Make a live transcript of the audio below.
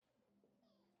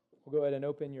We'll go ahead and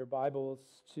open your Bibles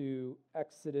to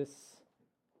Exodus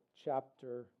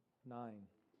chapter 9.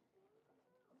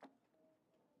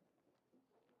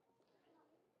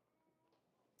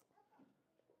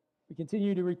 We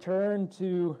continue to return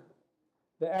to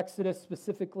the Exodus,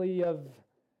 specifically of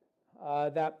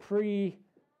that pre-Exodus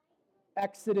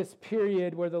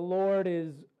period where the Lord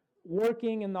is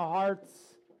working in the hearts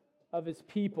of His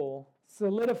people,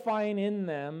 solidifying in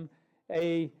them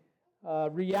a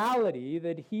reality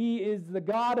that He is the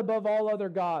God above all other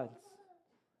gods.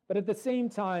 But at the same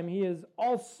time, He is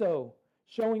also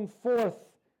showing forth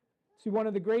to one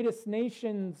of the greatest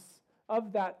nations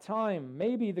of that time,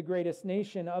 maybe the greatest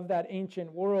nation of that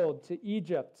ancient world, to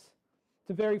Egypt,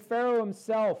 to very Pharaoh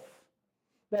himself,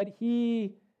 that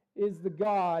He is the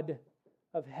God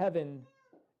of heaven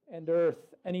and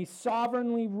earth, and He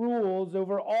sovereignly rules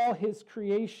over all His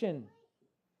creation.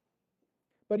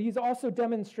 But He's also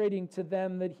demonstrating to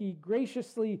them that He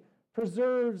graciously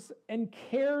preserves and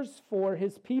cares for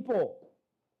His people.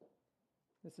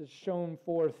 This has shown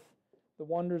forth the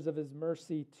wonders of His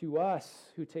mercy to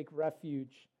us who take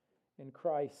refuge in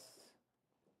Christ.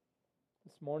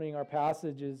 This morning our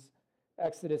passage is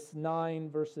Exodus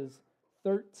 9, verses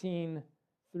 13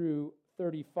 through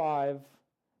 35.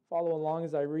 Follow along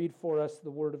as I read for us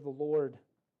the word of the Lord.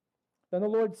 Then the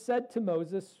Lord said to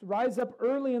Moses, "Rise up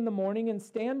early in the morning and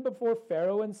stand before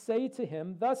Pharaoh and say to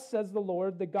him, 'Thus says the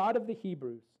Lord, the God of the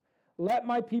Hebrews, let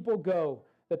my people go,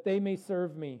 that they may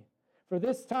serve me. For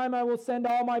this time I will send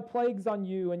all my plagues on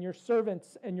you and your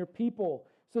servants and your people,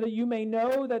 so that you may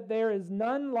know that there is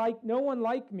no one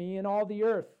like me in all the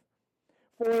earth.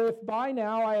 For if by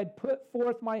now I had put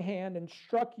forth my hand and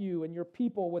struck you and your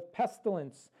people with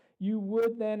pestilence, you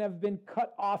would then have been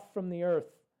cut off from the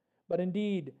earth. But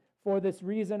indeed, for this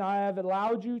reason I have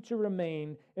allowed you to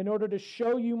remain, in order to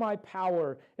show you my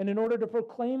power, and in order to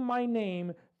proclaim my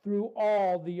name through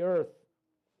all the earth.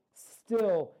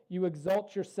 Still, you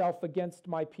exalt yourself against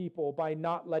my people by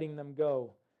not letting them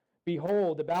go.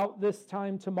 Behold, about this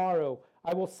time tomorrow,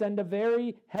 I will send a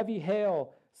very heavy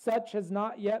hail, such has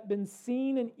not yet been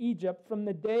seen in Egypt from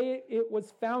the day it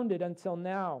was founded until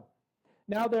now.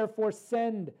 Now therefore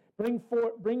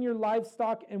bring your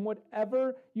livestock and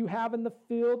whatever you have in the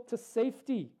field to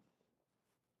safety.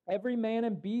 Every man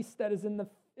and beast that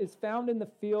is found in the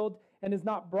field and is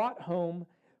not brought home,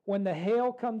 when the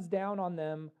hail comes down on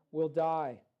them, will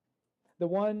die. The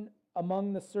one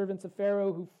among the servants of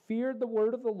Pharaoh who feared the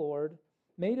word of the Lord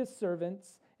made his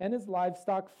servants and his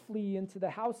livestock flee into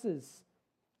the houses.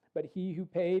 But he who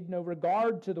paid no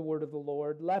regard to the word of the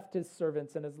Lord left his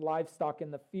servants and his livestock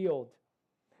in the field.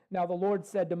 Now the Lord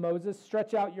said to Moses,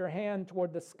 "Stretch out your hand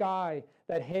toward the sky,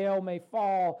 that hail may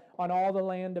fall on all the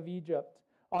land of Egypt,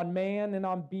 on man and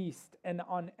on beast, and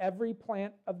on every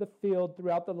plant of the field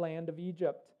throughout the land of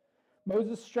Egypt."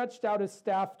 Moses stretched out his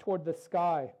staff toward the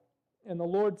sky, and the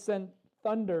Lord sent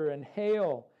thunder and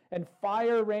hail, and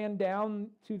fire ran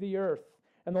down to the earth,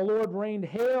 and the Lord rained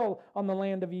hail on the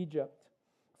land of Egypt.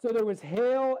 So there was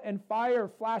hail and fire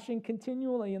flashing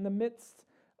continually in the midst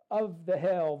of the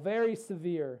hail, very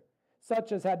severe,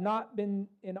 such as had not been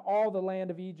in all the land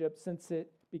of Egypt since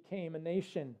it became a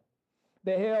nation.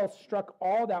 The hail struck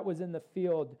all that was in the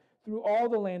field through all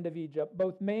the land of Egypt,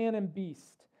 both man and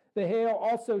beast. The hail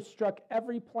also struck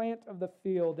every plant of the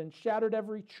field and shattered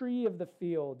every tree of the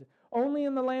field. Only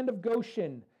in the land of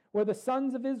Goshen, where the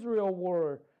sons of Israel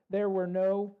were, there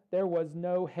was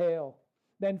no hail.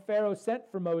 Then Pharaoh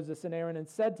sent for Moses and Aaron and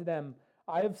said to them,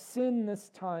 "I have sinned this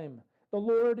time. The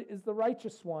Lord is the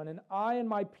righteous one, and I and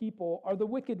my people are the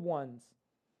wicked ones.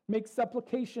 Make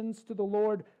supplications to the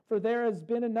Lord, for there has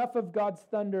been enough of God's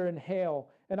thunder and hail,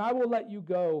 and I will let you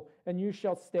go, and you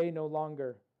shall stay no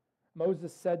longer."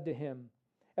 Moses said to him,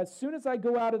 "As soon as I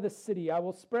go out of the city, I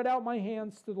will spread out my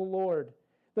hands to the Lord.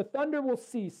 The thunder will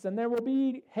cease, and there will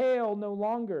be hail no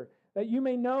longer, that you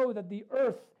may know that the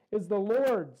earth is the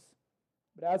Lord's.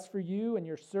 But as for you and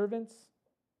your servants,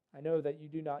 I know that you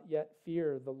do not yet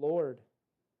fear the Lord."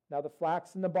 Now the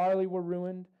flax and the barley were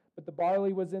ruined, but the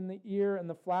barley was in the ear and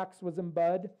the flax was in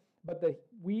bud. But the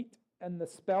wheat and the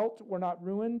spelt were not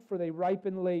ruined, for they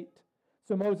ripened late.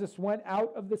 So Moses went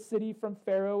out of the city from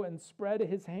Pharaoh and spread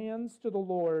his hands to the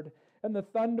Lord, and the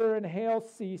thunder and hail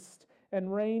ceased,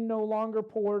 and rain no longer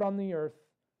poured on the earth.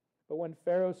 But when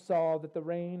Pharaoh saw that the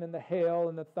rain and the hail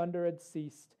and the thunder had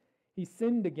ceased, he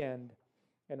sinned again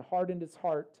and hardened his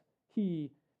heart,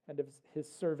 he and of his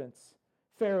servants.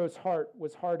 Pharaoh's heart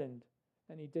was hardened,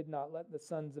 and he did not let the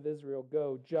sons of Israel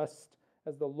go, just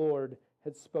as the Lord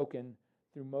had spoken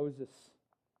through Moses.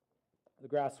 The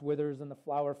grass withers and the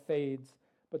flower fades,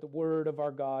 but the word of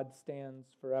our God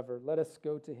stands forever. Let us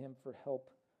go to him for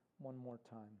help one more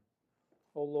time.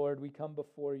 Oh Lord, we come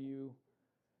before you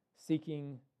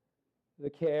seeking the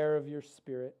care of your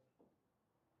Spirit.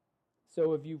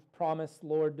 So if you've promised,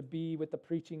 Lord, to be with the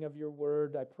preaching of your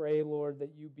word, I pray, Lord,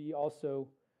 that you be also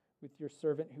with your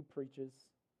servant who preaches,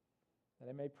 that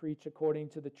I may preach according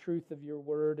to the truth of your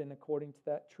word and according to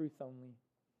that truth only.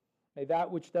 May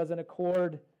that which doesn't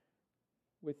accord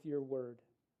with your word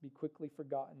be quickly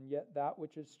forgotten, yet that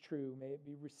which is true, may it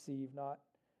be received, not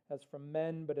as from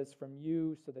men, but as from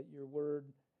you, so that your word,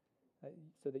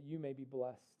 so that you may be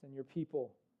blessed and your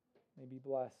people may be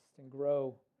blessed and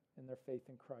grow in their faith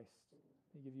in Christ.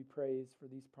 We give you praise for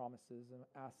these promises and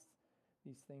ask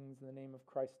these things in the name of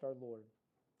Christ our Lord.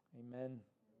 Amen.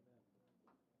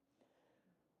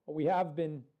 Well, we have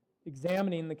been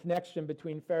examining the connection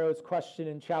between Pharaoh's question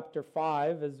in chapter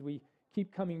 5 as we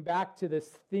keep coming back to this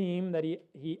theme that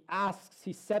he asks.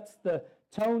 He sets the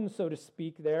tone, so to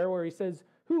speak, there where he says,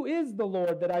 "Who is the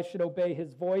Lord that I should obey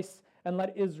his voice and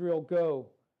let Israel go?"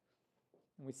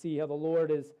 And we see how the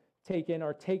Lord is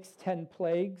takes 10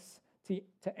 plagues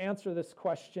to answer this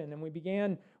question. And we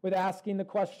began with asking the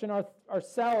question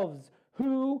ourselves,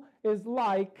 who is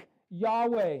like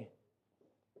Yahweh?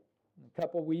 A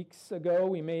couple weeks ago,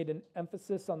 we made an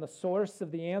emphasis on the source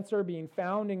of the answer being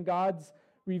found in God's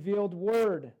revealed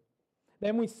word.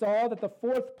 Then we saw that the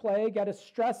fourth plague had a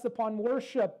stress upon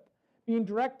worship being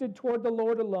directed toward the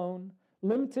Lord alone,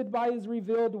 limited by his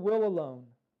revealed will alone.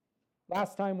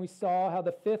 Last time we saw how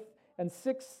the fifth and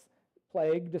sixth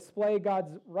plague display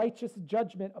God's righteous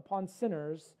judgment upon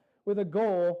sinners with a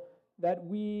goal that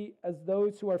we, as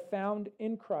those who are found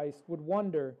in Christ, would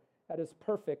wonder at his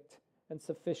perfect and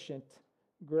sufficient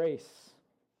grace.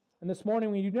 And this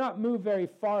morning we do not move very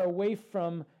far away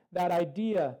from that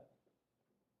idea,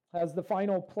 as the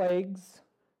final plagues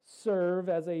serve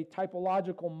as a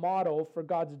typological model for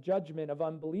God's judgment of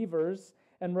unbelievers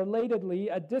and relatedly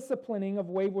a disciplining of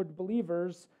wayward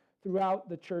believers throughout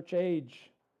the church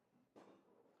age.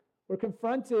 We're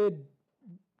confronted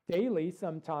daily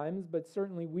sometimes, but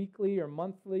certainly weekly or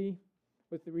monthly,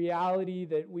 with the reality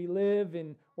that we live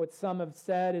in what some have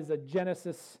said is a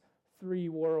Genesis 3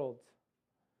 world.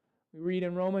 We read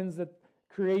in Romans that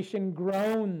creation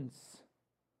groans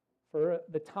for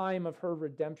the time of her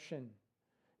redemption,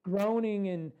 groaning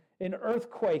in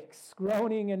earthquakes,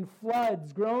 groaning in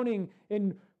floods, groaning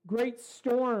in great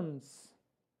storms,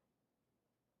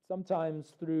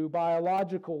 sometimes through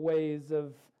biological ways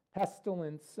of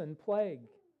pestilence and plague.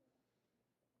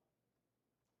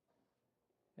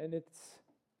 And it's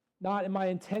not in my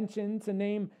intention to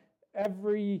name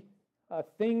every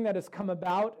thing that has come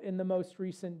about in the most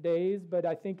recent days, but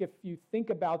I think if you think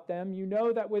about them, you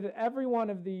know that with every one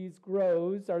of these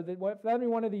grows, or that if every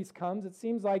one of these comes, it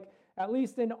seems like, at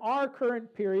least in our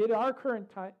current period, our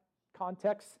current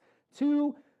context,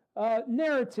 two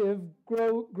narrative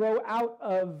grow out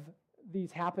of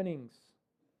these happenings.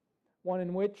 One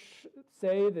in which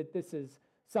say that this is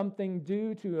something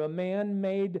due to a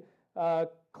man-made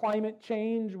climate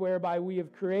change, whereby we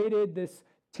have created this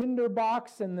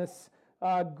tinderbox and this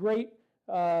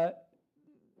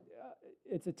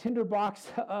it's a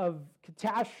tinderbox of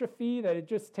catastrophe, that it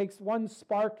just takes one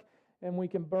spark and we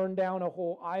can burn down a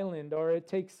whole island, or it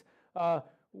takes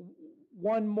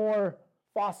one more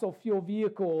fossil fuel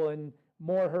vehicle and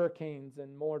more hurricanes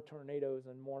and more tornadoes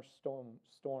and more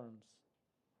storms.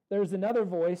 There's another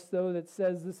voice, though, that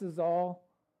says this is all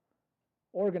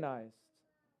organized.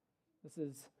 This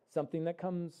is something that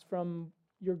comes from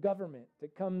your government.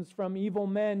 It comes from evil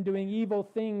men doing evil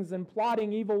things and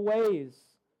plotting evil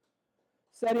ways,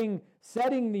 setting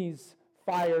these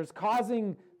fires,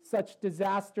 causing such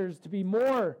disasters to be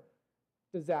more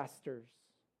disasters.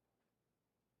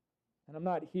 And I'm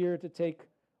not here to take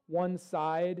one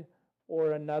side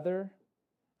or another.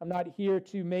 I'm not here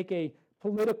to make a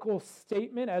political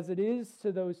statement as it is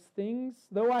to those things,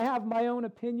 though I have my own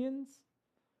opinions.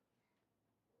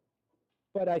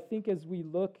 But I think as we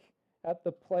look at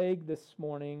the plague this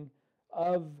morning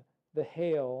of the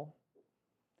hail,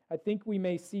 I think we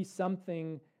may see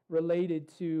something related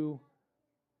to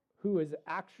who is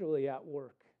actually at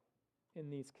work in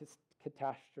these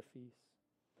catastrophes.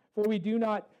 For we do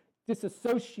not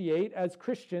disassociate as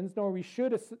Christians, nor we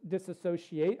should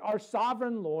disassociate our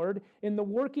sovereign Lord in the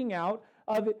working out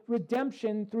of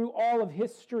redemption through all of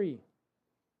history.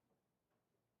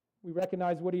 We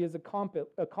recognize what he has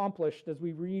accomplished as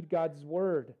we read God's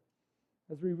word,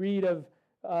 as we read of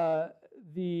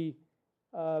the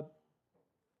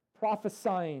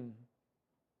prophesying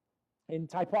in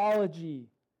typology,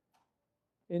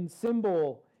 in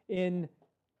symbol, in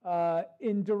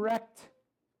direct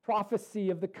prophecy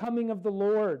of the coming of the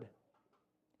Lord.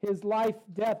 his life,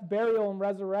 death, burial, and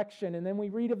resurrection. And then we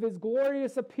read of his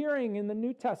glorious appearing in the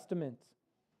New Testament.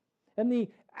 And the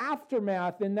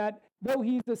aftermath in that though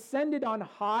he's ascended on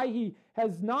high, he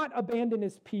has not abandoned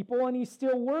his people, and he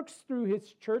still works through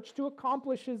his church to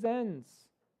accomplish his ends.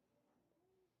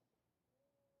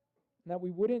 And that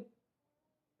we wouldn't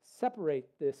separate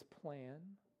this plan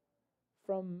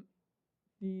from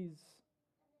these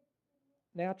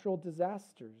natural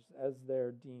disasters as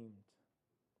they're deemed.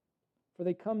 For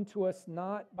they come to us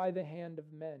not by the hand of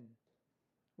men,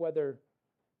 whether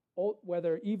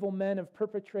evil men have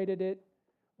perpetrated it,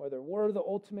 whether we're the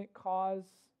ultimate cause,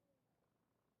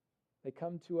 they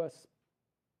come to us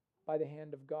by the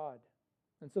hand of God.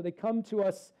 And so they come to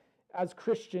us as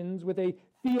Christians with a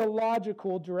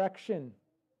theological direction.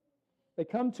 They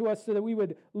come to us so that we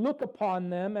would look upon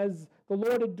them as the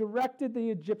Lord had directed the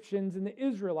Egyptians and the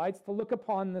Israelites to look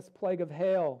upon this plague of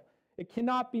hail. It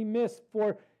cannot be missed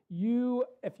for you,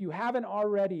 if you haven't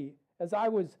already, as I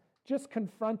was just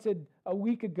confronted a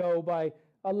week ago by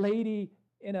a lady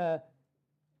in a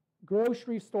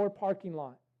grocery store parking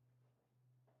lot.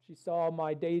 She saw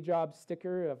my day job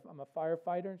sticker of I'm a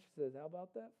firefighter, and she says, "How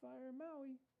about that fire in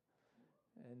Maui?"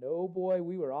 And oh boy,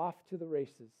 we were off to the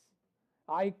races.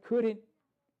 I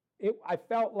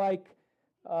felt like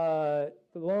the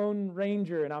Lone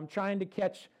Ranger, and I'm trying to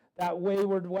catch that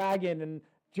wayward wagon and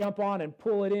jump on and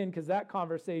pull it in, because that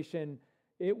conversation,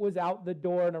 it was out the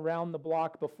door and around the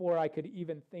block before I could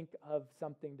even think of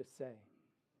something to say.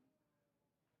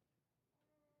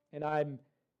 And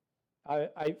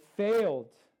I failed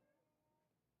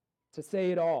to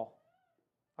say it all.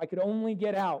 I could only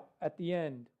get out at the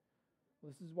end.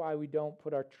 This is why we don't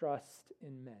put our trust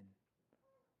in men.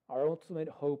 Our ultimate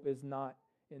hope is not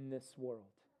in this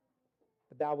world.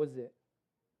 But that was it.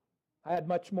 I had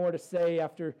much more to say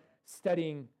after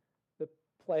studying the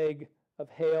plague of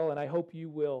hail, and I hope you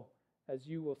will, as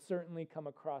you will certainly come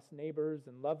across neighbors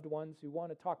and loved ones who want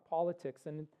to talk politics.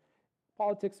 And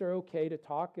politics are okay to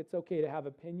talk. It's okay to have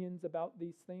opinions about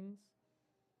these things.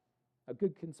 A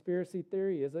good conspiracy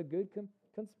theory is a good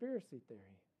conspiracy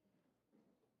theory.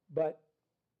 But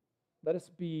let us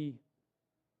be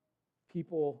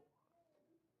people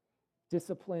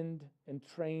disciplined and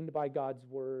trained by God's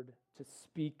word to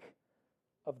speak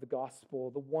of the gospel,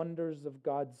 the wonders of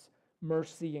God's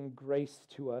mercy and grace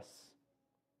to us.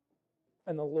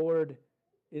 And the Lord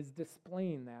is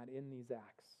displaying that in these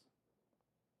acts.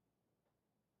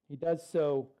 He does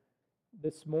so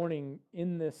this morning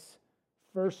in this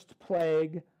first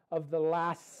plague of the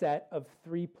last set of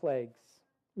 3 plagues.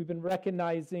 We've been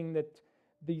recognizing that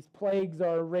these plagues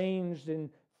are arranged in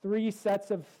 3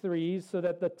 sets of 3 so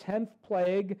that the 10th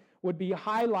plague would be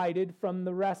highlighted from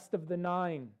the rest of the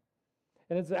 9.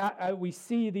 And as we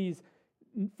see these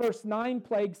first 9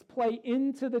 plagues play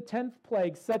into the 10th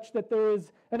plague such that there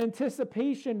is an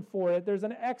anticipation for it. There's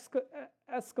an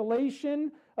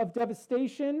escalation of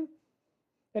devastation.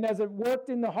 And as it worked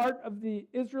in the heart of the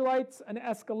Israelites, an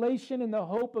escalation in the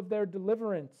hope of their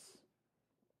deliverance.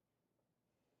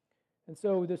 And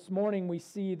so this morning we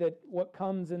see that what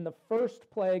comes in the first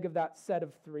plague of that set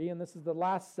of 3, and this is the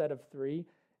last set of 3,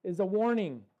 is a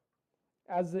warning.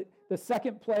 As the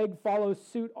second plague follows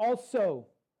suit also.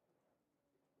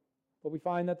 But we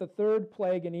find that the third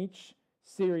plague in each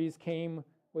series came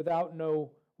with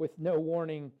no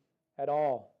warning at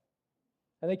all.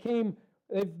 And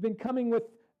they've been coming with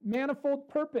manifold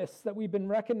purpose that we've been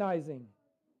recognizing.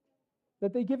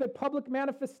 That they give a public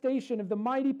manifestation of the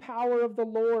mighty power of the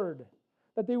Lord.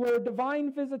 That they were a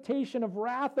divine visitation of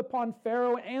wrath upon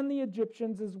Pharaoh and the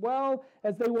Egyptians, as well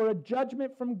as they were a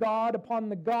judgment from God upon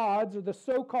the gods, or the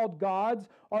so-called gods,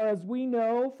 or as we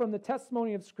know from the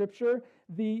testimony of Scripture,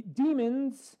 the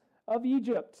demons of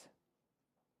Egypt.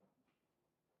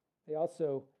 They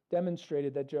also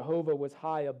demonstrated that Jehovah was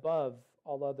high above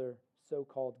all other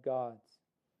so-called gods.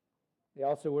 They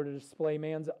also were to display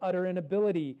man's utter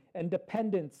inability and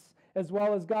dependence, as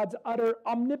well as God's utter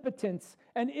omnipotence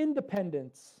and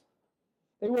independence.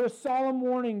 They were a solemn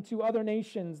warning to other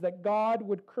nations that God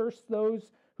would curse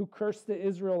those who cursed the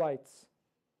Israelites.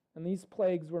 And these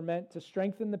plagues were meant to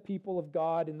strengthen the people of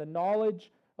God in the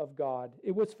knowledge of God.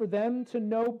 It was for them to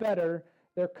know better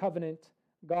their covenant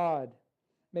God.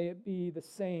 May it be the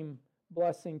same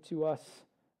blessing to us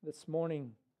this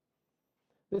morning.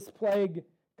 This plague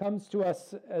comes to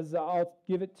us, as I'll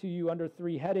give it to you under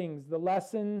 3 headings: the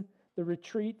lesson, the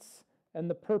retreats, and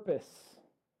the purpose.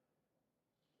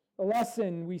 The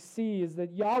lesson we see is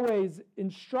that Yahweh's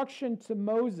instruction to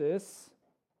Moses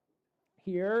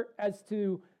here as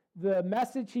to the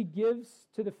message he gives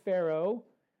to the Pharaoh,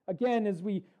 again, as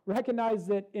we recognize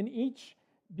that in each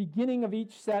beginning of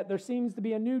each set, there seems to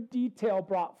be a new detail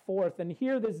brought forth. And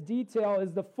here, this detail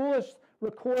is the fullest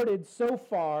recorded so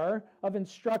far of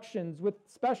instructions, with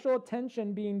special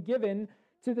attention being given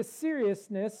to the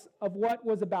seriousness of what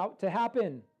was about to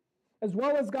happen, as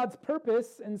well as God's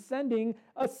purpose in sending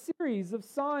a series of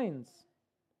signs.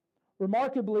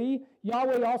 Remarkably,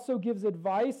 Yahweh also gives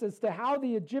advice as to how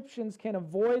the Egyptians can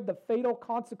avoid the fatal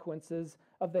consequences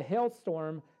of the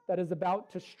hailstorm that is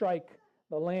about to strike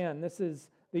the land. This is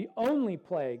the only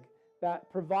plague that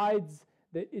provides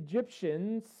the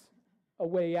Egyptians a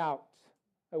way out,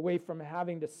 away from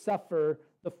having to suffer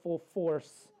the full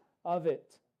force of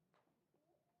it.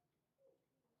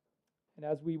 And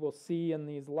as we will see in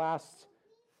these last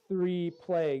three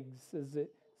plagues, as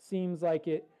it seems like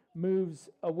it moves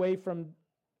away from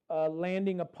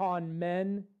landing upon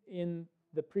men in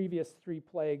the previous three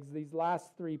plagues, these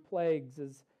last three plagues,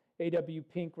 as A.W.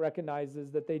 Pink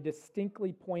recognizes, that they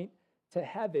distinctly point to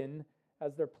heaven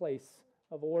as their place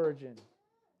of origin.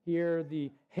 Here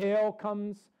the hail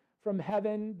comes from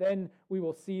heaven. Then we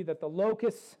will see that the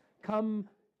locusts come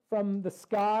from the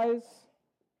skies,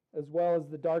 as well as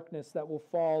the darkness that will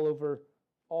fall over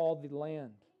all the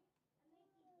land.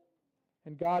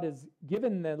 And God has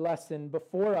given the lesson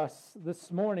before us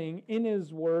this morning in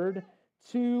His Word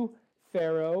to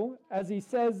Pharaoh, as he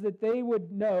says that they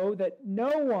would know that no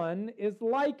one is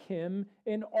like him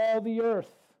in all the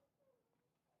earth.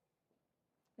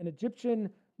 In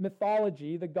Egyptian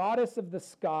mythology, the goddess of the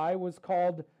sky was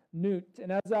called Nut.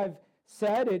 And as I've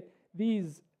said,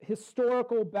 these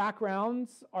historical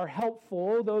backgrounds are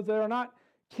helpful, though they're not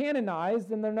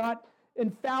canonized and they're not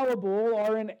infallible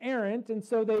or inerrant, and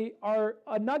so they are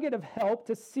a nugget of help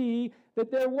to see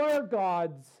that there were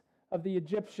gods of the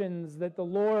Egyptians that the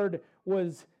Lord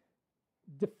was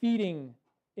defeating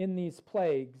in these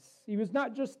plagues. He was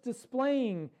not just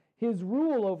displaying His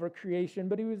rule over creation,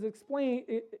 but He was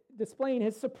displaying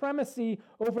His supremacy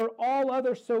over all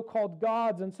other so-called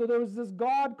gods. And so there was this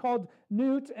god called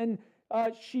Nut, and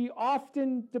she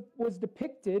often was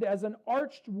depicted as an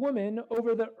arched woman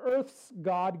over the earth's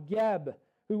god Geb,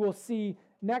 who we'll see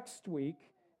next week,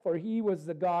 for he was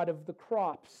the god of the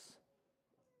crops.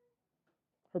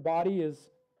 Her body is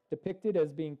depicted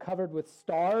as being covered with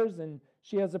stars, and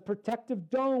she has a protective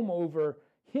dome over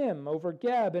him, over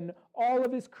Geb, and all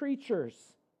of his creatures.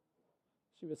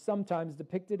 She was sometimes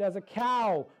depicted as a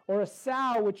cow or a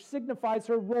sow, which signifies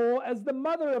her role as the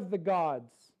mother of the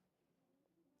gods.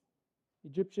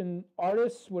 Egyptian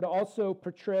artists would also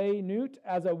portray Nut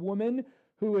as a woman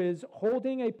who is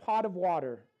holding a pot of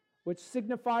water, which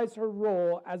signifies her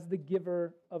role as the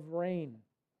giver of rain.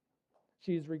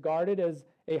 She is regarded as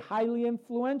a highly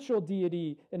influential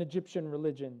deity in Egyptian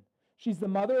religion. She's the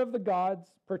mother of the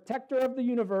gods, protector of the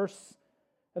universe,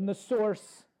 and the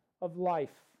source of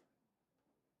life.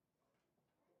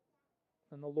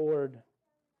 And the Lord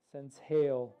sends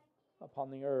hail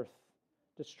upon the earth,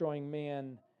 destroying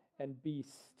man and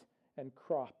beast and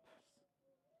crops.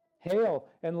 Hail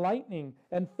and lightning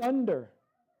and thunder.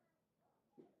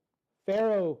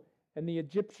 Pharaoh and the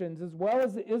Egyptians, as well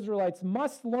as the Israelites,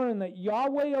 must learn that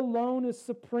Yahweh alone is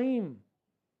supreme.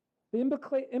 The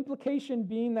implication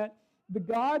being that the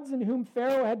gods in whom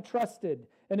Pharaoh had trusted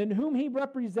and in whom he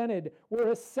represented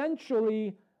were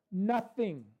essentially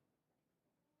nothing.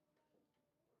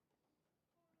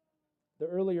 The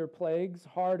earlier plagues,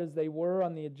 hard as they were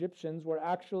on the Egyptians, were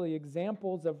actually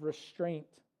examples of restraint,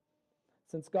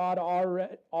 since God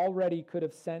already could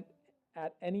have sent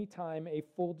at any time a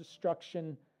full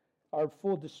destructive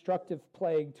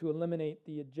plague to eliminate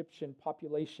the Egyptian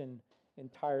population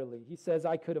entirely. He says,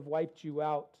 I could have wiped you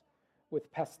out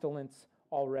with pestilence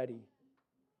already.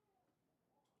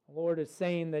 The Lord is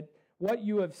saying that what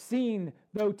you have seen,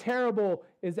 though terrible,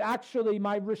 is actually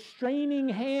my restraining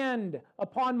hand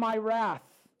upon my wrath,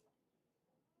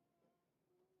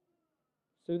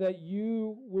 so that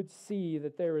you would see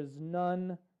that there is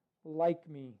none like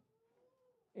me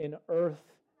in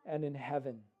earth and in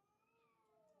heaven.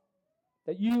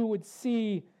 That you would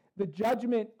see the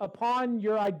judgment upon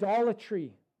your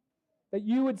idolatry. That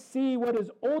you would see what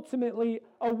is ultimately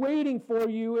awaiting for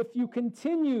you if you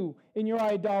continue in your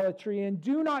idolatry and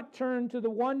do not turn to the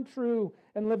one true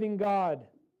and living God.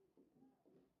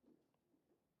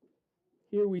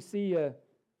 Here we see a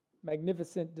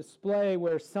magnificent display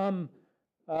where some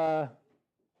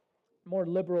more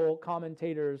liberal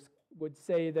commentators would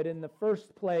say that in the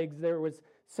first plagues there was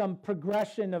some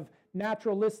progression of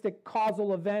naturalistic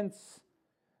causal events,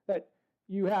 that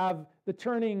you have the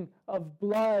turning of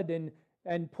blood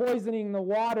and poisoning the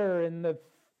water and the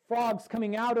frogs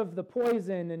coming out of the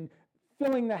poison and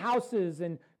filling the houses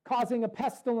and causing a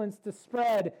pestilence to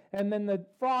spread, and then the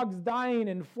frogs dying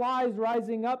and flies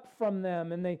rising up from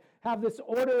them, and they have this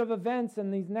order of events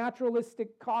and these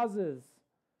naturalistic causes.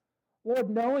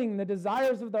 Lord, knowing the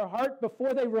desires of their heart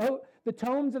before they wrote the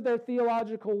tomes of their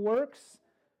theological works,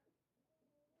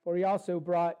 for he also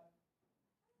brought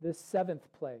this seventh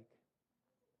plague,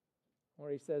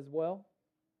 where he says, well,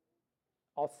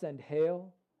 I'll send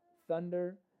hail,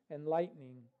 thunder, and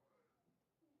lightning,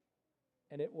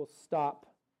 and it will stop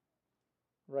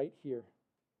right here.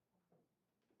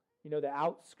 You know, the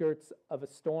outskirts of a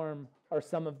storm are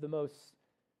some of the most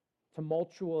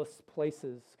tumultuous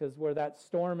places, because where that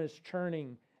storm is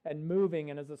churning and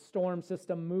moving, and as a storm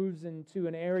system moves into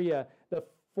an area, the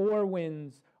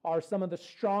forewinds are some of the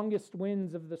strongest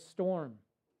winds of the storm.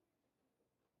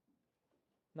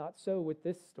 Not so with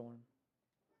this storm.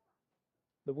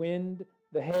 The wind,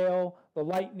 the hail, the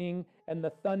lightning, and the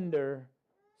thunder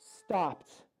stopped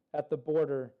at the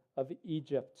border of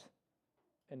Egypt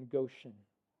and Goshen.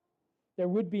 There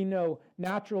would be no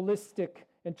naturalistic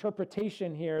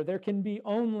interpretation here. There can be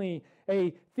only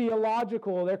a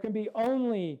theological, there can be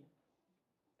only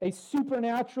a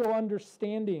supernatural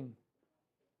understanding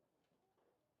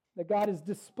that God is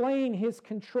displaying his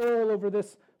control over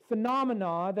this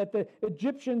phenomena that the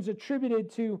Egyptians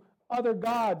attributed to other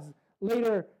gods.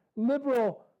 Later,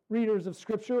 liberal readers of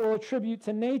Scripture will attribute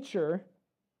to nature.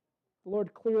 The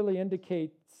Lord clearly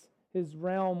indicates his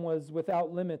realm was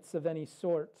without limits of any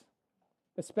sort.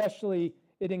 Especially,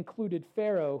 it included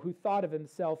Pharaoh, who thought of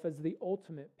himself as the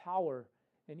ultimate power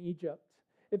in Egypt.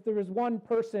 If there was one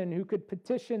person who could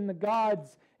petition the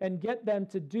gods and get them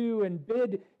to do and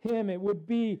bid him, it would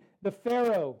be the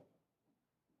Pharaoh.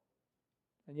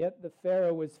 And yet the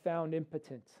Pharaoh was found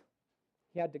impotent.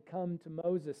 He had to come to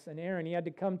Moses and Aaron. He had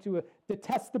to come to a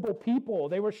detestable people.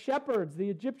 They were shepherds. The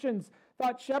Egyptians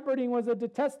thought shepherding was a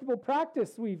detestable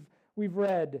practice, we've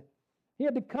read. He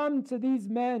had to come to these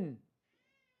men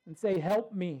and say,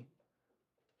 help me.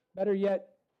 Better yet,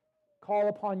 call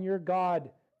upon your God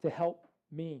to help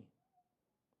me.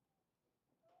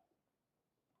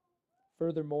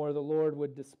 Furthermore, the Lord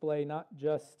would display not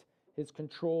just his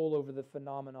control over the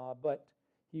phenomena, but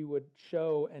he would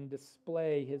show and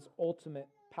display his ultimate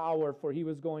power, for he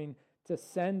was going to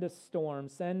send a storm,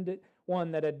 send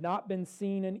one that had not been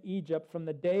seen in Egypt from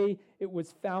the day it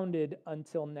was founded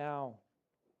until now.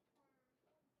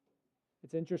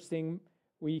 It's interesting,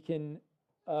 we can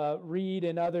read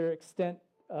in other extant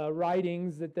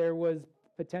writings that there was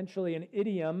potentially an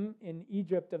idiom in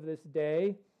Egypt of this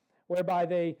day, whereby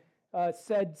they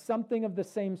said something of the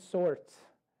same sort,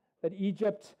 that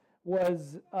Egypt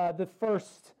was the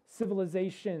first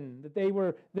civilization, that they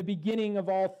were the beginning of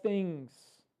all things.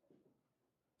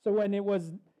 So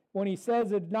when he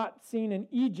says it not seen in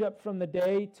Egypt from the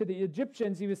day to the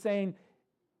Egyptians, he was saying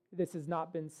this has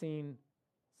not been seen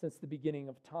since the beginning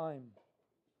of time.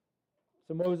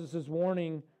 So Moses'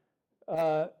 warning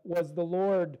was the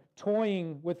Lord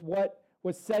toying with what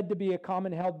was said to be a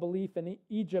common held belief in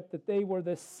Egypt, that they were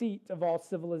the seat of all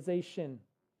civilization.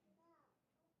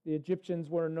 The Egyptians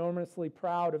were enormously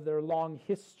proud of their long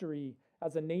history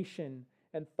as a nation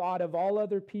and thought of all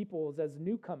other peoples as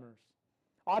newcomers,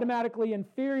 automatically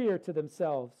inferior to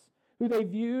themselves, who they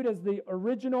viewed as the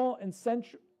original and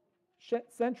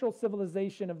central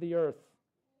civilization of the earth.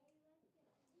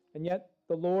 And yet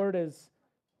the Lord, as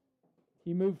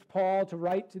he moved Paul to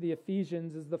write to the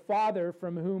Ephesians, is the Father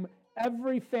from whom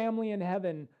every family in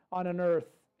heaven on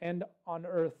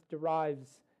earth derives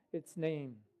its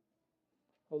name.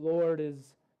 The Lord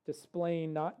is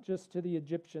displaying not just to the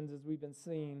Egyptians, as we've been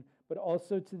seeing, but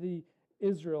also to the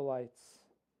Israelites,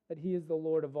 that he is the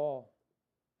Lord of all.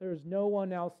 There is no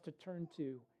one else to turn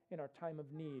to in our time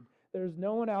of need. There is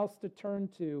no one else to turn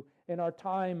to in our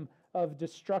time of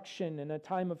destruction and a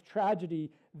time of tragedy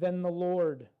than the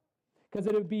Lord. Because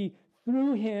it would be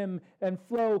through him and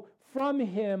flow from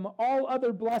him all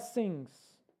other blessings.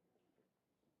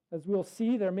 As we'll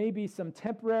see, there may be some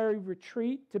temporary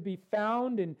retreat to be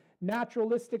found in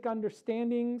naturalistic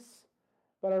understandings,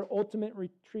 but our ultimate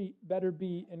retreat better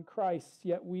be in Christ,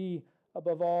 yet we,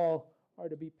 above all, are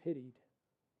to be pitied.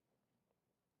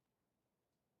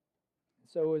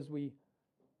 So as we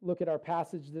look at our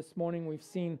passage this morning, we've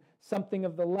seen something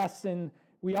of the lesson.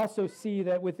 We also see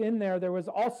that within there was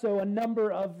also a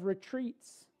number of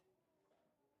retreats.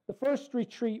 The first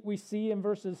retreat we see in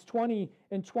verses 20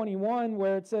 and 21,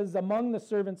 where it says, among the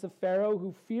servants of Pharaoh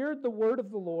who feared the word of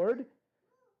the Lord,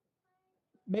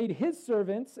 made his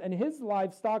servants and his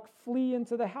livestock flee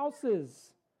into the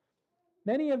houses.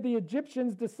 Many of the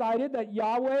Egyptians decided that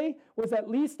Yahweh was at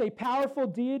least a powerful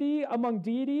deity among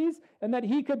deities and that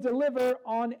he could deliver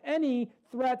on any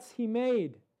threats he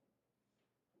made.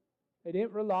 They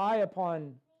didn't rely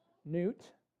upon Nut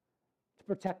to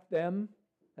protect them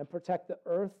and protect the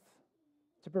earth,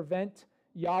 to prevent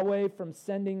Yahweh from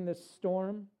sending this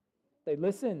storm. They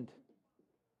listened.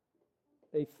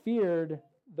 They feared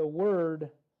the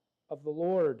word of the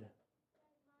Lord.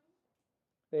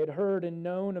 They had heard and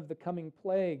known of the coming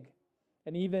plague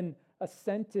and even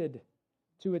assented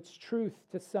to its truth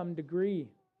to some degree.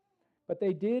 But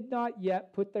they did not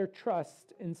yet put their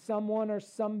trust in someone or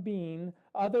some being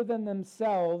other than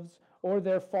themselves or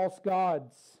their false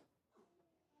gods.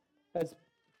 As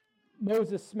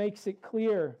Moses makes it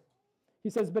clear, he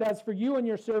says, "But as for you and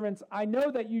your servants, I know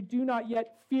that you do not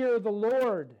yet fear the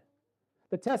Lord."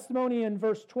 The testimony in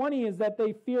verse 20 is that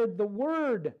they feared the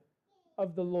word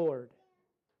of the Lord.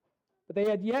 But they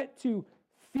had yet to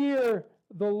fear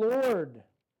the Lord.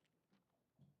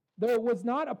 Though it was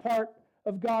not a part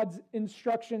of God's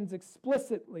instructions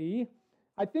explicitly,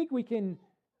 I think we can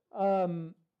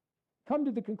come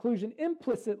to the conclusion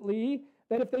implicitly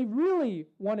that if they really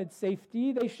wanted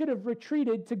safety, they should have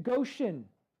retreated to Goshen.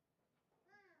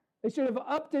 They should have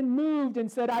upped and moved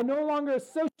and said, I no longer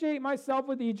associate myself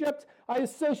with Egypt, I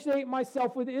associate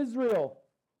myself with Israel.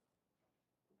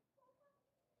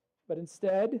 But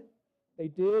instead, they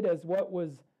did as what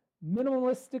was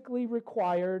minimalistically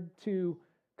required to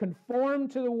conform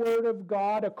to the word of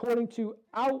God according to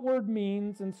outward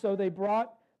means, and so they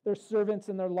brought their servants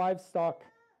and their livestock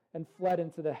and fled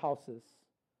into the houses.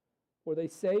 Were they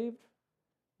saved?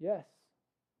 Yes,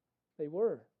 they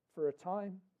were for a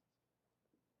time.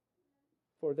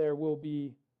 For there will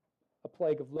be a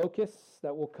plague of locusts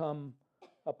that will come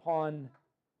upon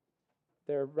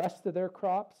the rest of their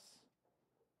crops,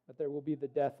 but there will be the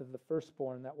death of the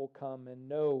firstborn that will come, and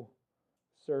no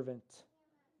servant,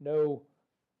 no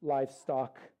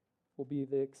livestock will be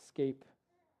the escape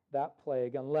that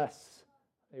plague unless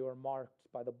they were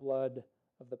marked by the blood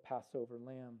of the Passover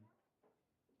lamb.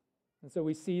 And so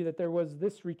we see that there was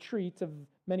this retreat of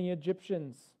many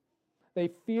Egyptians. They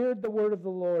feared the word of the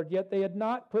Lord, yet they had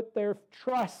not put their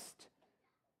trust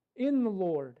in the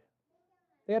Lord.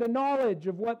 They had a knowledge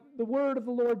of what the word of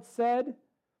the Lord said.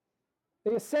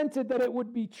 They assented that it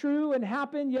would be true and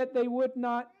happen, yet they would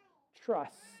not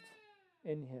trust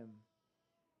in him.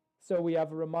 So we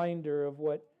have a reminder of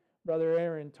what Brother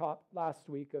Aaron taught last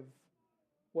week of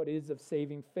what is of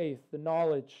saving faith, the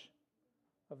knowledge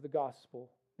of the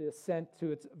gospel, the assent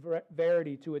to its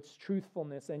verity, to its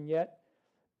truthfulness, and yet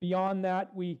beyond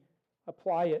that, we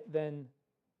apply it then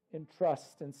in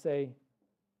trust and say,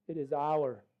 it is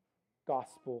our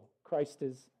gospel. Christ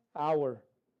is our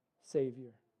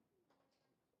Savior.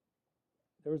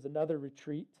 There was another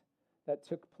retreat that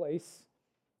took place,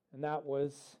 and that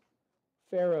was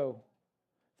Pharaoh.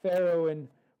 Pharaoh in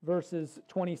verses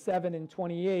 27 and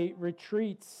 28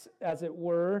 retreats, as it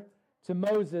were, to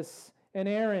Moses and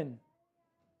Aaron.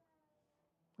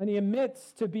 And he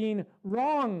admits to being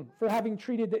wrong for having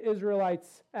treated the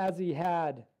Israelites as he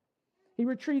had. He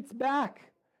retreats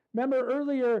back. Remember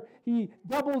earlier, he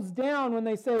doubles down when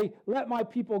they say, let my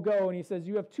people go. And he says,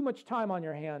 you have too much time on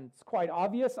your hands. It's quite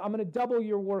obvious. I'm going to double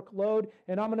your workload,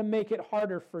 and I'm going to make it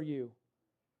harder for you.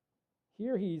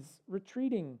 Here he's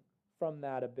retreating from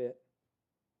that a bit,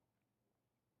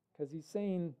 because he's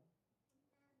saying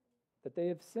that they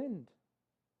have sinned.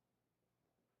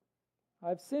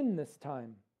 I've sinned this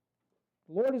time.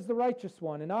 The Lord is the righteous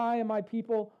one, and I and my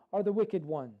people are the wicked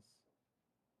ones.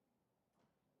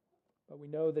 But we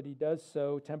know that he does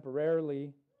so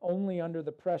temporarily, only under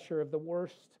the pressure of the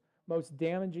worst, most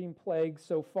damaging plague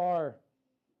so far.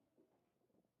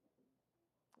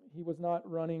 He was not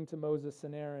running to Moses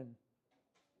and Aaron,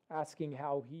 asking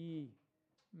how he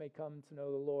may come to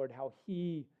know the Lord, how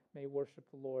he may worship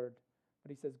the Lord.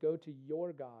 But he says, go to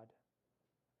your God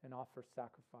and offer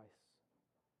sacrifice.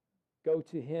 Go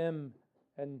to him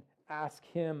and ask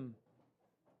him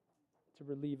to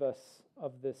relieve us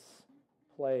of this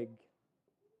plague.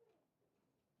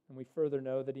 And we further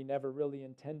know that he never really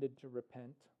intended to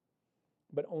repent,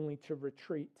 but only to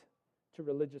retreat to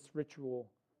religious ritual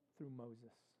through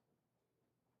Moses.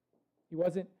 He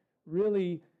wasn't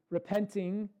really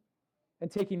repenting and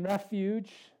taking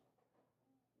refuge.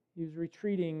 He was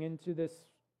retreating into this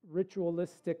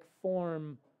ritualistic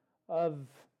form of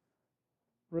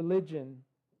religion,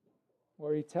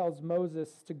 where he tells Moses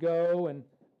to go and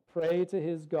pray to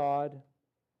his God,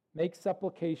 make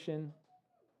supplication,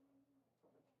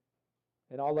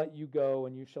 and I'll let you go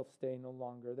and you shall stay no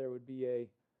longer. There would be a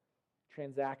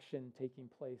transaction taking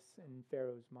place in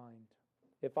Pharaoh's mind.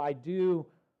 If I do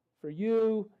for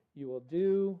you, you will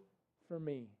do for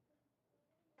me.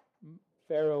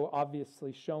 Pharaoh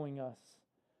obviously showing us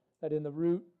that in the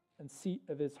root and seat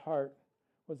of his heart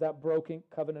was that broken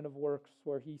covenant of works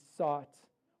where he sought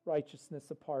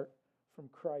righteousness apart from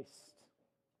Christ.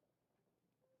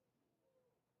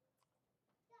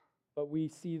 But we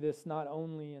see this not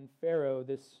only in Pharaoh,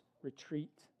 this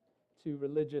retreat to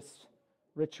religious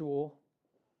ritual.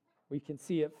 We can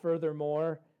see it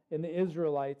furthermore in the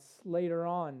Israelites later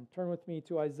on. Turn with me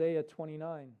to Isaiah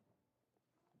 29.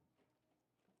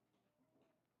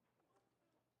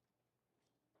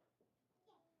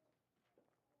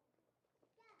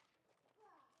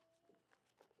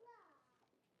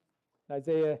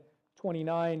 Isaiah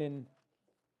 29 in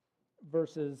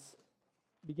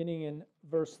beginning in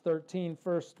verse 13.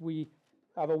 First, we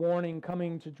have a warning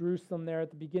coming to Jerusalem there at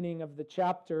the beginning of the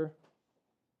chapter.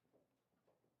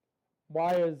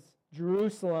 Why is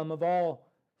Jerusalem, of all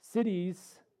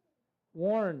cities,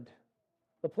 warned?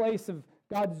 The place of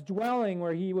God's dwelling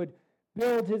where he would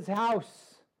build his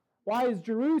house. Why is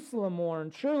Jerusalem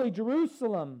warned? Surely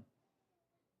Jerusalem.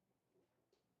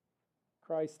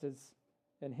 Christ has,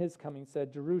 in his coming,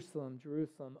 said, Jerusalem,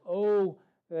 Jerusalem, oh,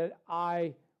 that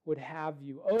I would have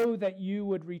you. Oh, that you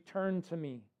would return to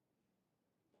me.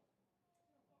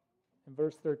 In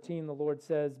verse 13, the Lord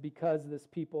says, because this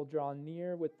people draw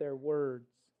near with their words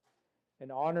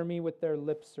and honor me with their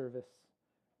lip service,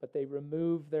 but they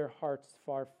remove their hearts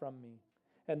far from me,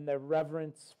 and their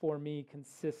reverence for me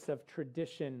consists of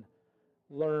tradition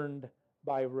learned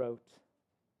by rote.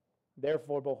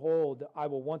 Therefore, behold, I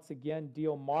will once again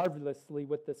deal marvelously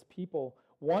with this people,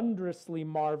 wondrously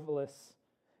marvelous.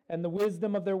 And the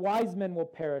wisdom of their wise men will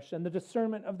perish, and the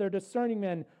discernment of their discerning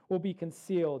men will be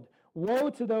concealed. Woe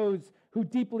to those who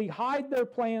deeply hide their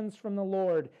plans from the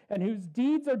Lord, and whose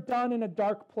deeds are done in a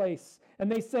dark place.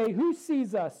 And they say, who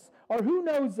sees us, or who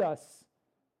knows us?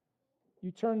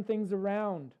 You turn things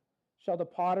around. Shall the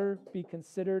potter be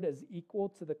considered as equal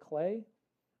to the clay,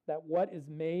 that what is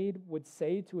made would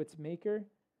say to its maker,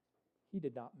 he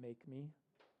did not make me?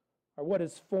 Or what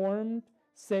is formed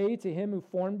say to him who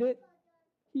formed it,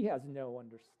 he has no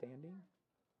understanding?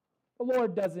 The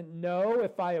Lord doesn't know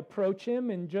if I approach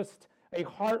him in just a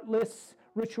heartless,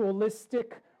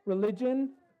 ritualistic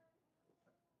religion.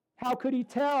 How could he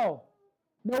tell?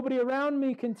 Nobody around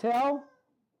me can tell.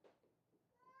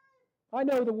 I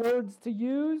know the words to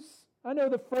use. I know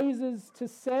the phrases to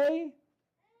say.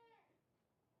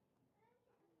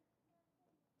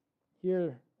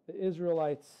 Here, the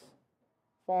Israelites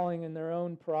falling in their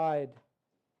own pride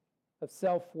of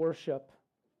self-worship,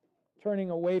 turning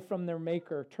away from their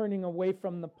maker, turning away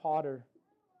from the potter.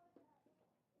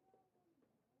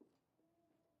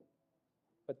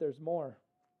 But there's more.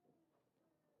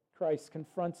 Christ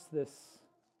confronts this,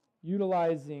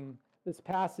 utilizing this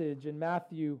passage in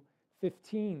Matthew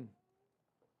 15.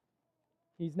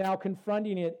 He's now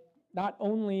confronting it not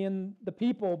only in the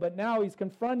people, but now he's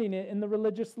confronting it in the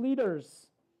religious leaders.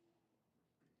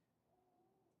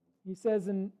 He says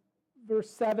in verse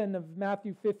 7 of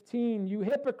Matthew 15, you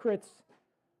hypocrites,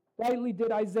 rightly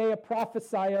did Isaiah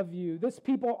prophesy of you. This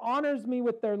people honors me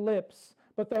with their lips,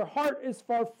 but their heart is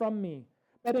far from me.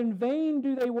 But in vain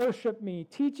do they worship me,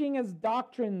 teaching as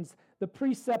doctrines the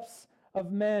precepts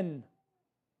of men.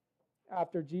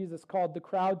 After Jesus called the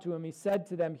crowd to him, he said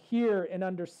to them, hear and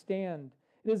understand.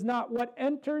 It is not what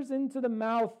enters into the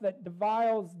mouth that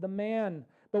defiles the man,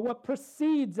 but what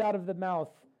proceeds out of the mouth.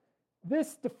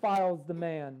 This defiles the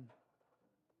man.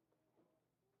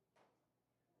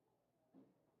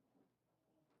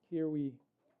 Here we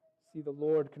see the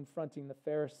Lord confronting the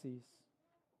Pharisees.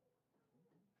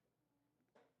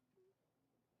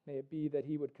 May it be that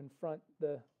he would confront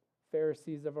the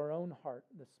Pharisees of our own heart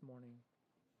this morning,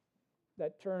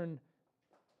 that turn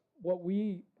what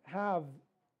we have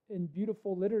in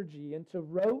beautiful liturgy into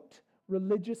rote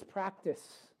religious practice.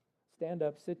 Stand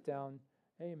up, sit down.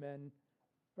 Amen.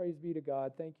 Praise be to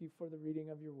God. Thank you for the reading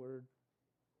of your word.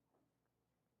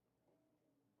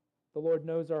 The Lord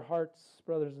knows our hearts,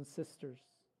 brothers and sisters.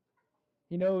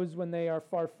 He knows when they are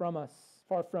far from us,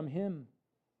 far from him.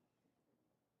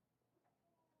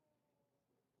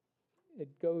 It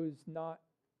goes not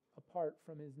apart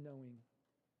from his knowing.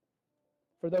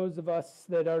 For those of us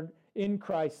that are in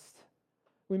Christ,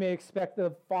 we may expect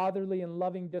the fatherly and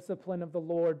loving discipline of the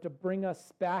Lord to bring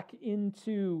us back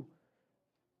into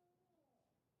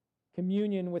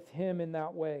communion with him in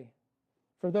that way.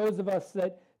 For those of us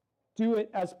that do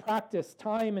it as practice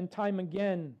time and time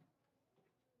again,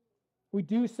 we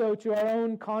do so to our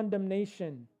own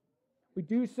condemnation. We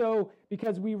do so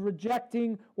because we're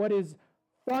rejecting what is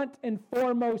front and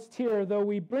foremost here. Though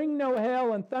we bring no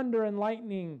hail and thunder and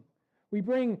lightning, we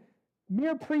bring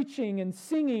mere preaching and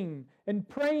singing and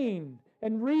praying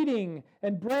and reading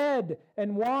and bread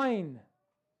and wine.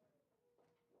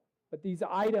 But these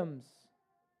items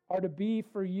are to be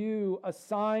for you a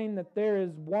sign that there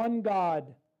is one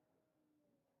God,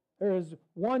 there is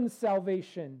one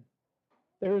salvation,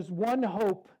 there is one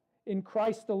hope in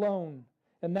Christ alone,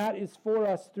 and that is for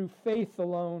us through faith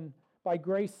alone, by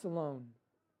grace alone.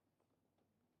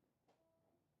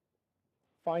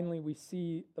 Finally, we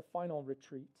see the final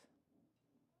retreat.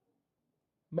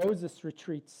 Moses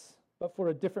retreats, but for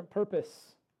a different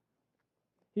purpose.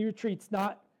 He retreats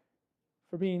not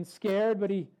for being scared, but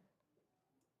he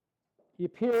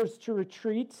appears to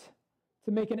retreat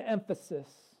to make an emphasis.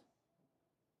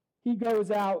 He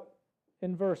goes out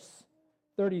in verse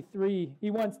 33. He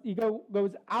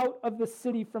goes out of the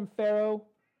city from Pharaoh,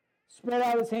 spread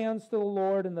out his hands to the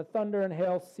Lord, and the thunder and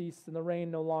hail ceased, and the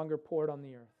rain no longer poured on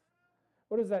the earth.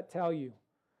 What does that tell you?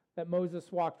 That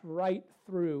Moses walked right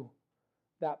through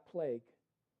that plague.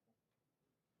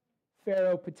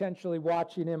 Pharaoh potentially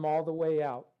watching him all the way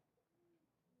out,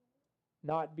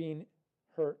 not being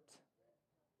hurt,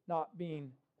 not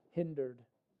being hindered.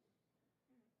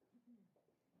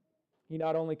 He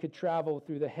not only could travel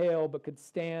through the hail, but could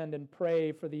stand and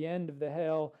pray for the end of the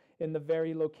hail in the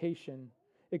very location,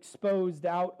 exposed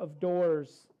out of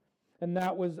doors, and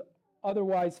that was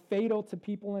otherwise fatal to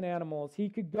people and animals. He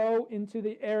could go into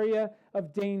the area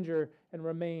of danger and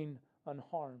remain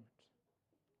unharmed.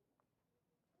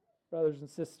 Brothers and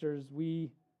sisters,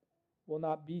 we will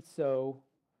not be so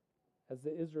as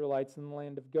the Israelites in the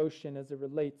land of Goshen as it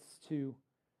relates to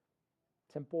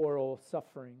temporal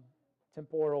suffering,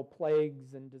 temporal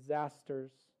plagues and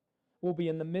disasters. We'll be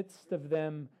in the midst of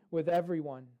them with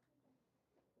everyone.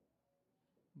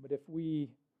 But if we,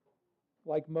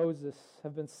 like Moses,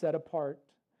 have been set apart,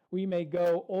 we may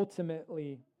go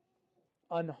ultimately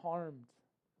unharmed.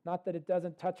 Not that it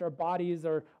doesn't touch our bodies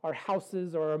or our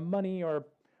houses or our money or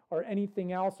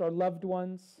anything else, our loved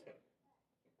ones.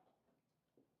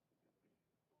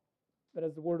 But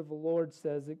as the word of the Lord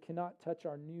says, it cannot touch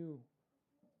our new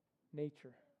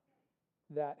nature,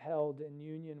 that held in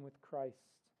union with Christ.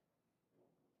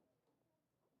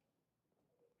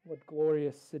 What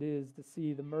glorious it is to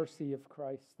see the mercy of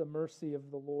Christ, the mercy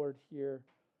of the Lord here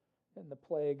in the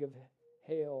plague of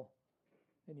hail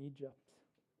in Egypt.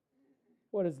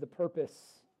 What is the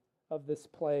purpose of this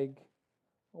plague?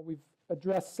 Well, we've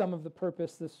addressed some of the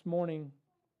purpose this morning,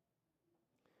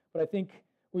 but I think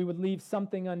we would leave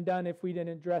something undone if we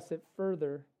didn't address it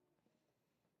further.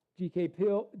 G.K.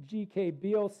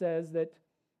 Beale says that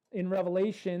in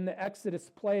Revelation, the Exodus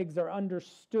plagues are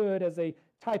understood as a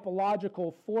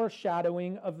typological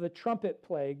foreshadowing of the trumpet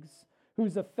plagues,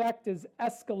 whose effect is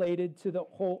escalated to the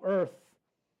whole earth.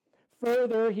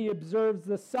 Further, he observes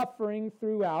the suffering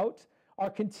throughout are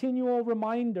continual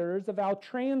reminders of how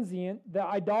transient the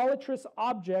idolatrous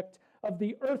object of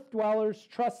the earth dwellers'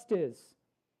 trust is.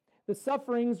 The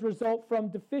sufferings result from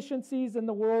deficiencies in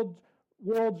the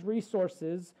world's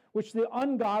resources, which the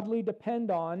ungodly depend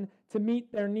on to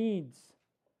meet their needs.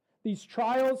 These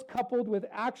trials, coupled with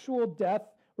actual death,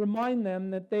 remind them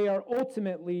that they are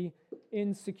ultimately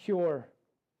insecure.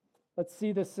 Let's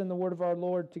see this in the word of our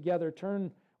Lord together.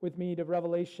 Turn with me to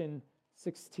Revelation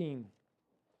 16.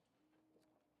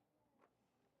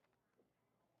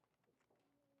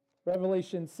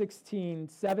 Revelation 16,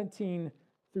 17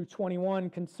 through 21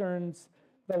 concerns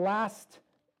the last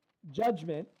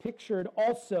judgment, pictured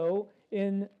also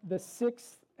in the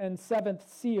sixth and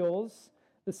seventh seals,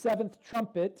 the seventh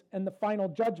trumpet, and the final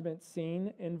judgment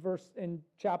scene in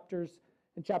chapter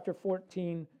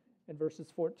 14 and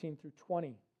verses 14 through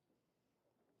 20.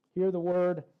 Here the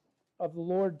word of the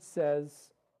Lord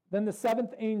says, "Then the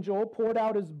seventh angel poured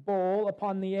out his bowl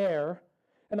upon the air,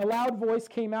 and a loud voice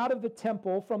came out of the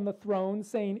temple from the throne,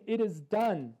 saying, 'It is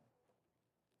done.'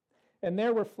 And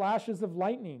there were flashes of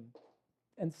lightning,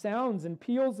 and sounds and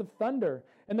peals of thunder,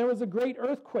 and there was a great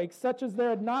earthquake, such as there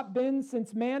had not been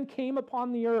since man came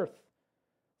upon the earth.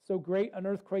 So great an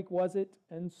earthquake was it,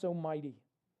 and so mighty.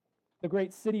 The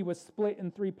great city was split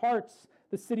in 3 parts.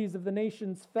 The cities of the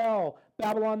nations fell.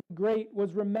 Babylon the Great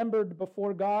was remembered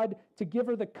before God to give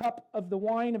her the cup of the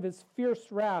wine of his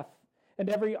fierce wrath. And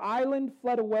every island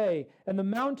fled away, and the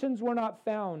mountains were not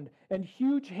found, and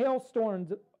huge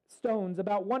hailstones,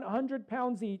 about 100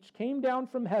 pounds each, came down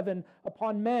from heaven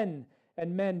upon men,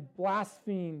 and men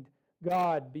blasphemed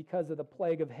God because of the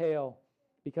plague of hail,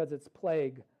 because its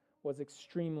plague was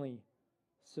extremely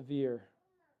severe."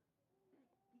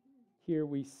 Here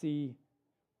we see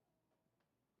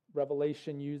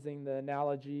Revelation using the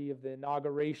analogy of the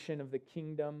inauguration of the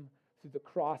kingdom through the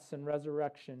cross and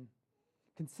resurrection,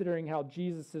 considering how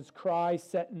Jesus' cry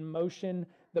set in motion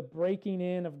the breaking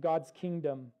in of God's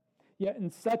kingdom, yet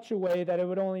in such a way that it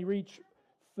would only reach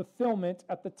fulfillment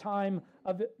at the time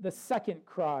of the second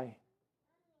cry,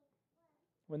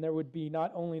 when there would be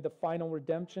not only the final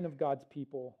redemption of God's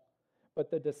people, but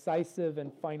the decisive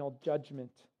and final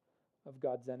judgment of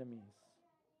God's enemies.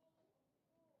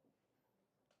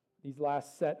 These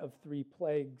last set of 3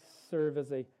 plagues serve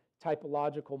as a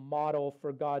typological model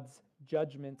for God's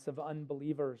judgments of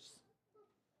unbelievers.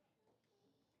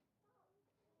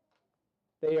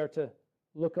 They are to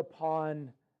look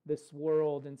upon this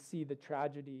world and see the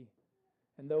tragedy.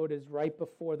 And though it is right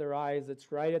before their eyes,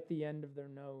 it's right at the end of their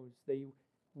nose, they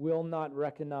will not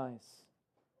recognize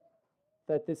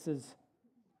that this is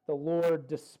the Lord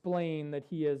displaying that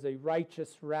he is a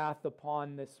righteous wrath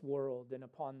upon this world and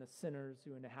upon the sinners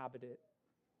who inhabit it.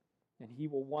 And he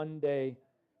will one day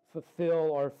fulfill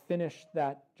or finish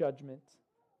that judgment.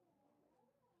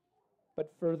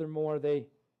 But furthermore, they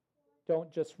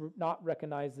don't just not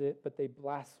recognize it, but they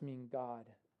blaspheme God,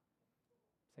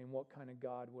 saying, what kind of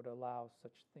God would allow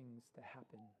such things to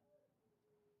happen?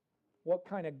 What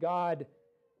kind of God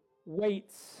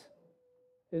waits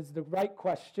is the right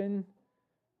question.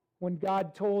 When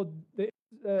God told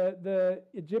the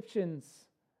Egyptians,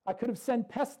 I could have sent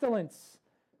pestilence.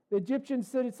 The Egyptians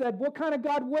said, what kind of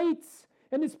God waits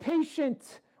and is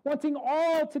patient, wanting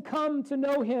all to come to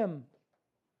know him,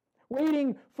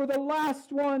 waiting for the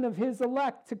last one of his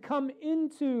elect to come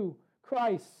into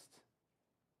Christ,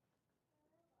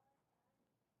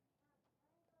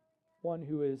 one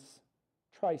who is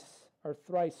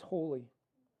thrice holy,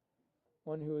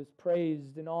 one who is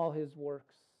praised in all his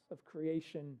works of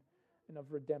creation and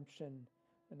of redemption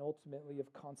and ultimately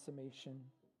of consummation.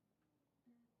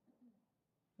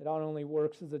 It not only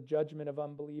works as a judgment of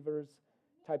unbelievers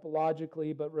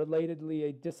typologically, but relatedly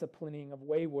a disciplining of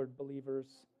wayward believers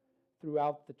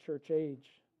throughout the church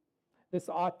age. This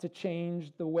ought to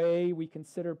change the way we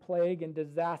consider plague and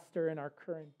disaster in our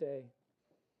current day.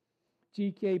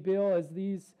 G.K. Bill, as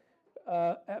these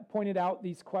pointed out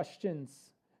these questions,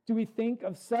 do we think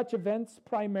of such events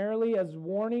primarily as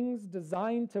warnings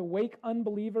designed to wake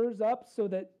unbelievers up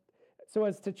so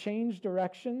as to change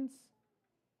directions?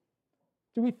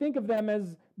 Do we think of them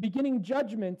as beginning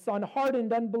judgments on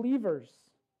hardened unbelievers?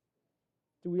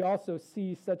 Do we also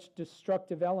see such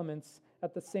destructive elements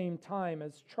at the same time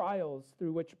as trials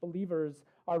through which believers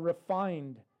are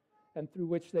refined and through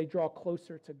which they draw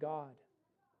closer to God?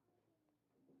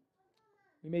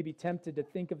 We may be tempted to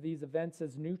think of these events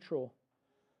as neutral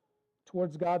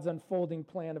towards God's unfolding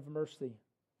plan of mercy,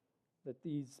 that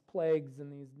these plagues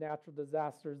and these natural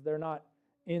disasters, they're not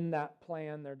in that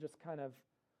plan, they're just kind of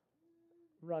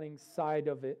running side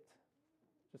of it,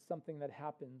 just something that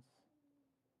happens.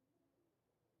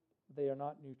 They are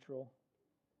not neutral,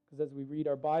 because as we read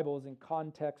our Bibles in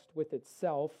context with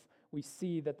itself, we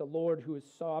see that the Lord who is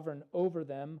sovereign over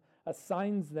them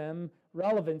assigns them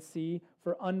relevancy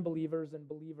for unbelievers and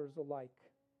believers alike.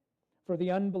 For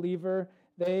the unbeliever,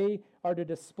 they are to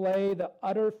display the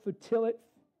utter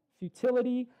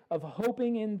futility of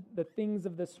hoping in the things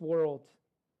of this world.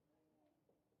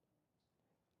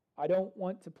 I don't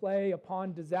want to play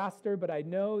upon disaster, but I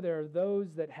know there are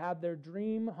those that had their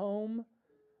dream home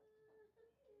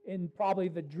in probably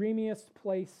the dreamiest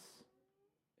place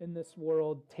in this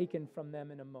world taken from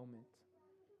them in a moment,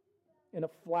 in a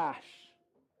flash.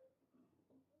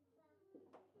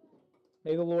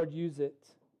 May the Lord use it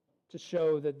to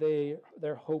show that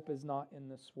their hope is not in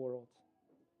this world.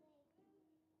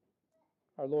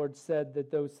 Our Lord said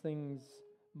that those things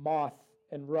moth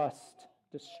and rust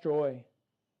destroy.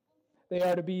 They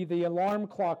are to be the alarm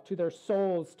clock to their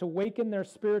souls, to waken their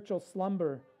spiritual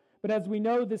slumber. But as we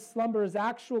know, this slumber is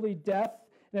actually death,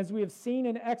 and as we have seen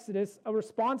in Exodus, a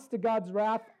response to God's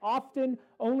wrath often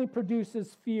only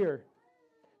produces fear.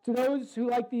 To those who,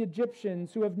 like the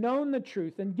Egyptians, who have known the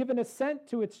truth and given assent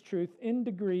to its truth in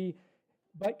degree,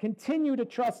 but continue to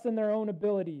trust in their own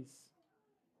abilities,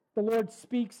 the Lord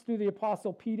speaks through the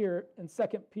Apostle Peter in 2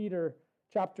 Peter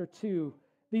chapter 2.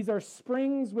 These are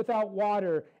springs without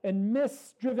water and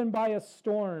mists driven by a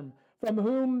storm, from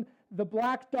whom the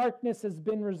black darkness has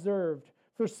been reserved.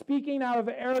 For speaking out of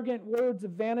arrogant words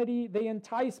of vanity, they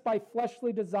entice by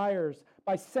fleshly desires,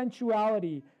 by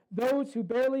sensuality, those who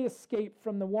barely escape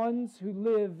from the ones who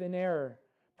live in error,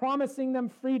 promising them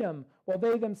freedom while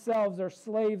they themselves are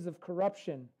slaves of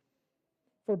corruption.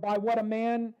 For by what a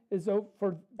man is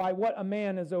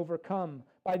overcome,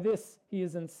 by this he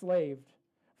is enslaved.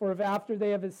 For if after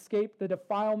they have escaped the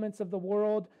defilements of the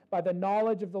world by the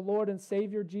knowledge of the Lord and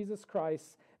Savior Jesus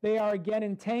Christ, they are again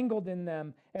entangled in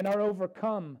them and are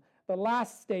overcome, the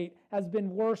last state has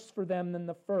been worse for them than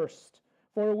the first.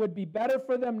 For it would be better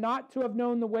for them not to have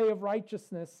known the way of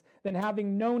righteousness than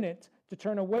having known it, to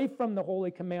turn away from the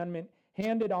holy commandment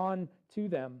handed on to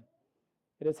them.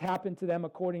 It has happened to them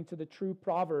according to the true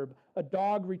proverb, a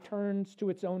dog returns to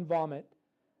its own vomit,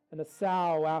 and a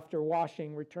sow after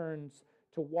washing returns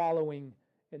to wallowing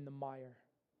in the mire.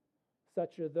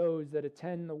 Such are those that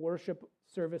attend the worship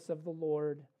service of the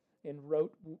Lord in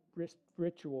rote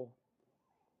ritual,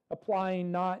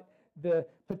 applying not the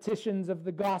petitions of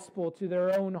the gospel to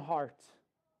their own heart.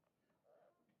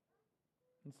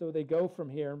 And so they go from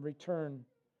here and return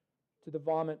to the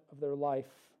vomit of their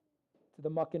life, to the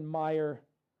muck and mire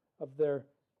of their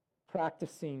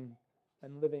practicing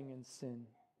and living in sin.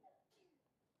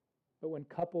 But when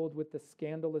coupled with the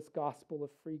scandalous gospel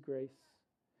of free grace,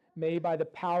 may by the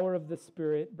power of the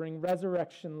Spirit bring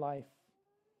resurrection life,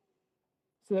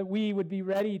 so that we would be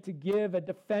ready to give a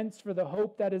defense for the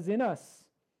hope that is in us.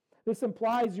 This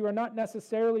implies you are not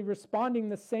necessarily responding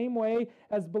the same way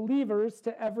as believers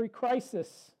to every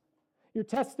crisis. Your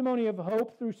testimony of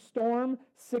hope through storm,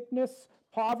 sickness,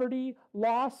 poverty,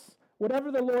 loss,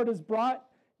 whatever the Lord has brought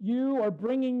you or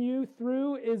bringing you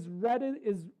through is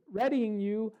readying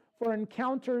you for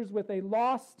encounters with a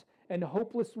lost and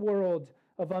hopeless world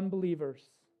of unbelievers.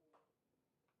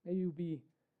 May you be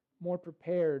more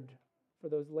prepared for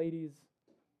those ladies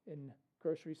in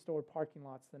grocery store parking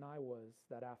lots than I was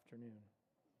that afternoon.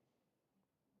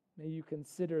 May you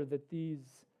consider that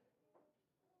these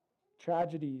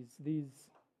tragedies,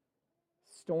 these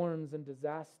storms and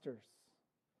disasters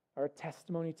are a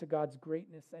testimony to God's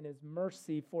greatness and His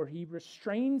mercy, for He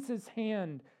restrains His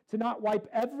hand to not wipe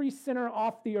every sinner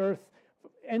off the earth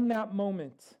in that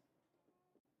moment,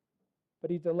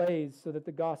 but He delays so that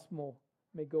the gospel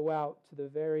may go out to the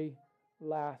very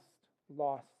last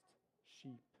lost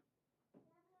sheep.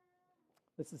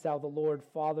 This is how the Lord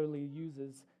fatherly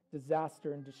uses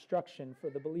disaster and destruction for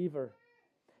the believer.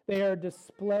 They are a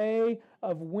display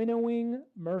of winnowing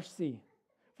mercy.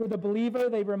 For the believer,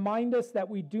 they remind us that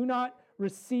we do not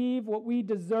receive what we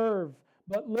deserve,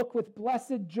 but look with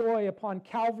blessed joy upon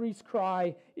Calvary's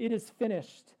cry, "It is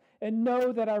finished," and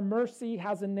know that our mercy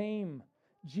has a name,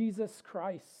 Jesus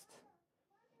Christ.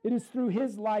 It is through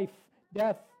His life,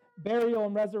 death, burial,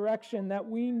 and resurrection that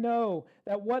we know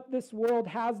that what this world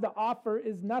has to offer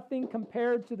is nothing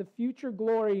compared to the future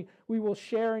glory we will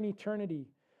share in eternity.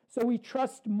 So we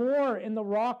trust more in the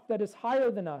rock that is higher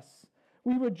than us.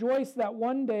 We rejoice that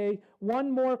one day, one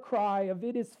more cry of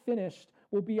 "It is finished"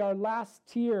 will be our last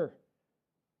tear,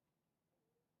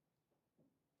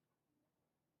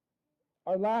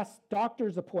 our last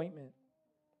doctor's appointment,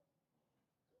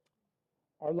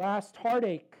 our last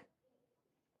heartache,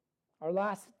 our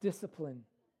last discipline.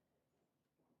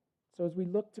 So as we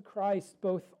look to Christ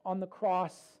both on the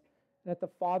cross and at the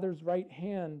Father's right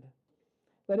hand,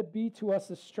 let it be to us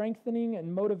a strengthening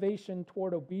and motivation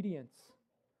toward obedience.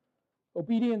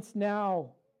 Obedience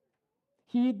now.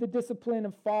 Heed the discipline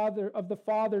of the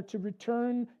Father to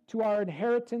return to our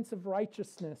inheritance of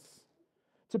righteousness,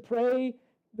 to pray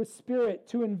the Spirit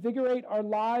to invigorate our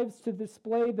lives to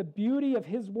display the beauty of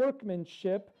His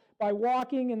workmanship by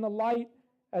walking in the light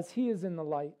as He is in the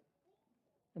light.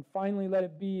 And finally, let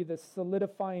it be the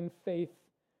solidifying faith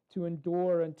to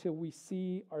endure until we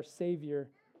see our Savior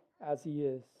as He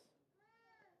is.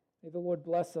 May the Lord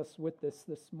bless us with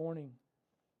this morning,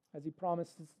 as He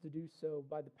promises to do so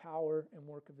by the power and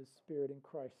work of His Spirit in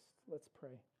Christ. Let's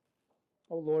pray.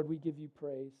 Oh Lord, we give You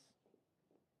praise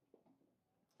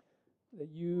that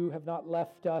You have not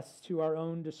left us to our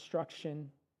own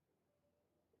destruction,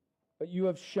 but You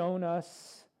have shown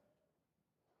us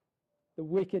the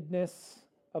wickedness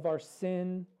of our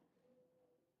sin,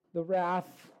 the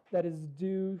wrath that is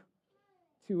due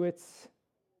to its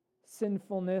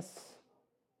sinfulness,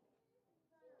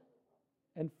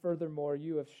 and furthermore,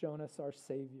 You have shown us our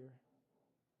Savior,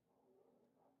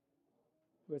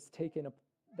 who has taken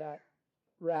that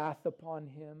wrath upon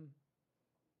Him,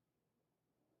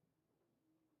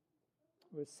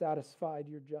 who has satisfied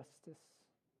Your justice,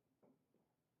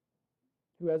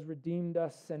 who has redeemed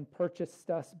us and purchased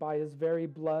us by His very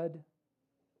blood,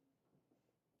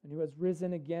 and who has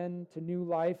risen again to new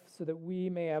life so that we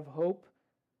may have hope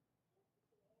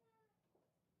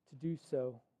to do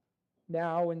so,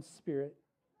 now in spirit,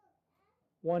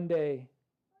 one day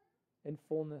in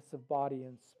fullness of body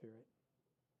and spirit,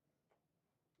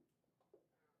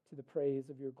 to the praise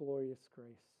of Your glorious grace.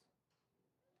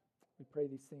 We pray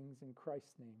these things in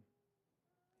Christ's name.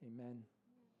 Amen.